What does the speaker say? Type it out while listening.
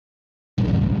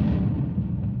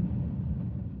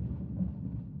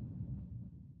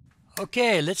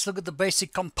Okay, let's look at the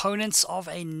basic components of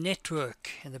a network.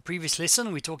 In the previous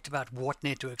lesson, we talked about what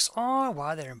networks are,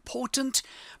 why they're important,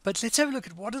 but let's have a look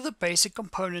at what are the basic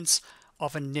components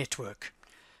of a network.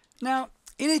 Now,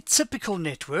 in a typical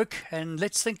network, and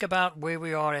let's think about where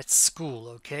we are at school,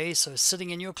 okay? So sitting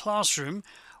in your classroom,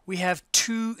 we have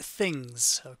two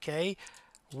things, okay?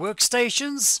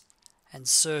 Workstations and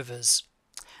servers.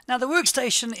 Now, the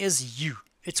workstation is you.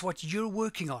 It's what you're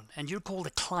working on, and you're called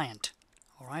a client.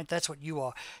 Alright, that's what you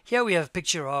are. Here we have a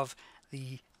picture of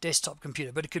the desktop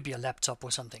computer, but it could be a laptop or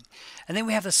something. And then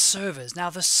we have the servers. Now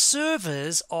the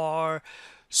servers are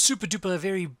super duper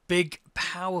very big,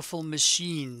 powerful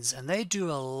machines, and they do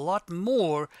a lot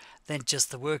more than just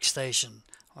the workstation.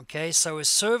 Okay, so a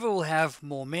server will have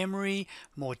more memory,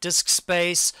 more disk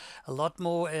space, a lot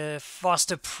more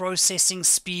faster processing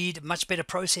speed, much better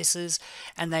processors,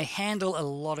 and they handle a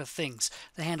lot of things.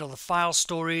 They handle the file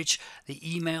storage, the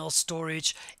email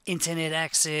storage, internet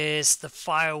access, the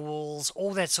firewalls,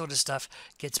 all that sort of stuff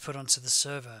gets put onto the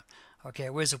server. Okay,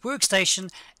 whereas a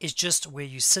workstation is just where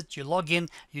you sit, you log in,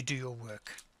 you do your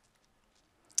work.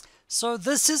 So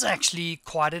this is actually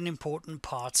quite an important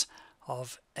part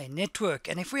of a network.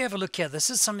 And if we have a look here,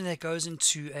 this is something that goes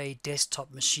into a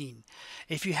desktop machine.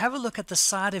 If you have a look at the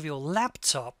side of your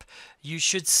laptop, you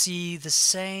should see the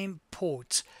same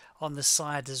port on the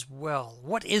side as well.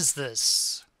 What is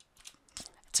this?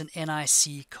 It's an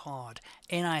NIC card.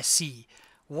 NIC.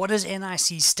 What does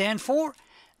NIC stand for?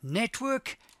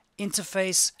 Network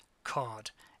Interface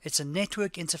Card. It's a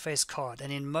network interface card,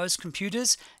 and in most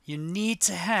computers you need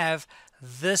to have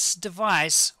this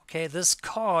device, okay, this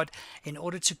card, in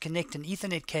order to connect an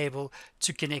Ethernet cable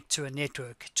to connect to a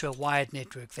network, to a wired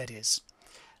network, that is.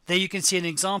 There you can see an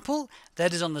example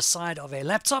that is on the side of a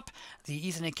laptop. The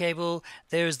Ethernet cable,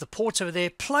 there is the port over there,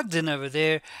 plugged in over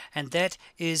there, and that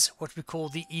is what we call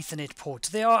the Ethernet port.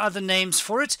 There are other names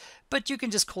for it, but you can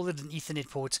just call it an Ethernet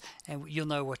port and you'll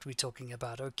know what we're talking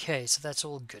about. Okay, so that's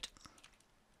all good.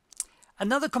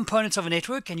 Another component of a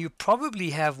network, and you probably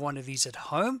have one of these at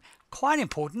home, quite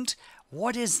important.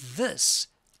 What is this?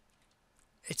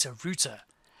 It's a router.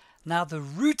 Now the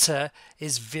router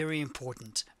is very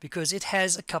important because it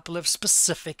has a couple of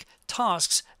specific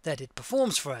tasks that it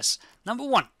performs for us. Number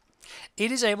one,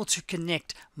 it is able to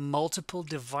connect multiple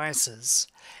devices,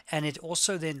 and it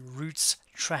also then routes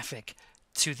traffic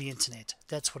to the internet.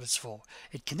 That's what it's for.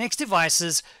 It connects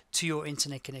devices to your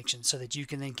internet connection so that you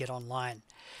can then get online.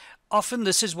 Often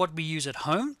this is what we use at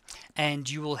home, and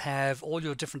you will have all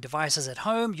your different devices at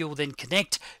home. You will then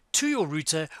connect to your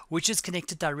router, which is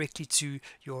connected directly to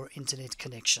your internet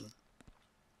connection.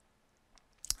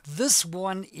 This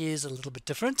one is a little bit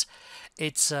different.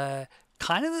 It's kind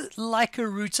of like a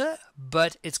router,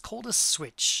 but it's called a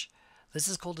switch. This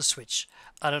is called a switch.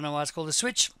 I don't know why it's called a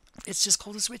switch. It's just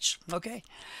called a switch. Okay.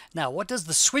 Now, what does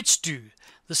the switch do?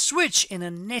 The switch in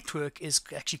a network is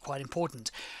actually quite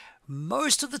important.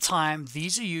 Most of the time,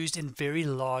 these are used in very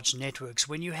large networks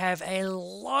when you have a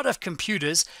lot of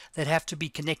computers that have to be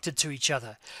connected to each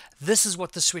other. This is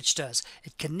what the switch does.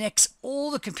 It connects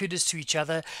all the computers to each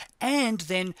other and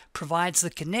then provides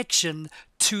the connection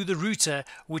to the router,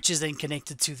 which is then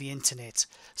connected to the internet.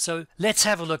 So let's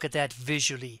have a look at that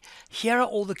visually. Here are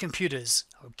all the computers.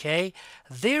 Okay,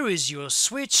 there is your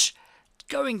switch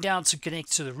going down to connect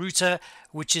to the router,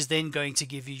 which is then going to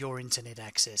give you your internet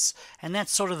access. And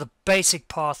that's sort of the basic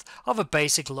path of a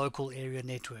basic local area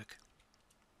network.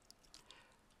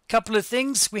 Couple of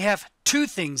things. We have two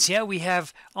things here. We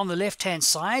have on the left hand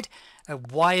side a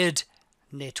wired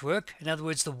network, in other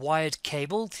words the wired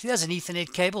cable. There's an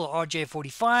Ethernet cable,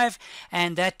 RJ45,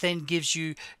 and that then gives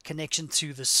you connection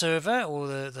to the server or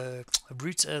the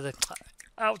router,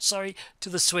 to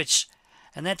the switch,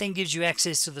 and that then gives you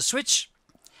access to the switch.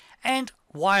 And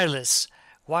wireless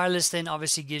then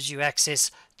obviously gives you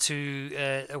access to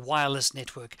a wireless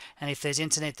network, and if there's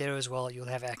internet there as well, you'll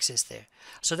have access there.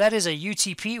 So that is a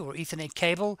UTP or Ethernet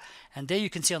cable, and there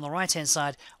you can see on the right hand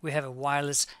side we have a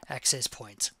wireless access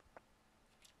point.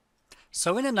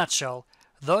 So in a nutshell,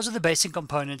 those are the basic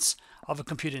components of a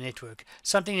computer network,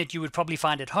 something that you would probably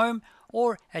find at home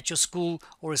or at your school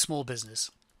or a small business.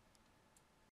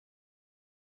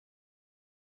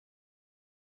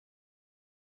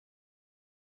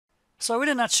 So in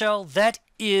a nutshell, that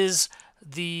is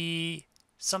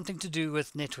something to do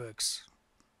with networks.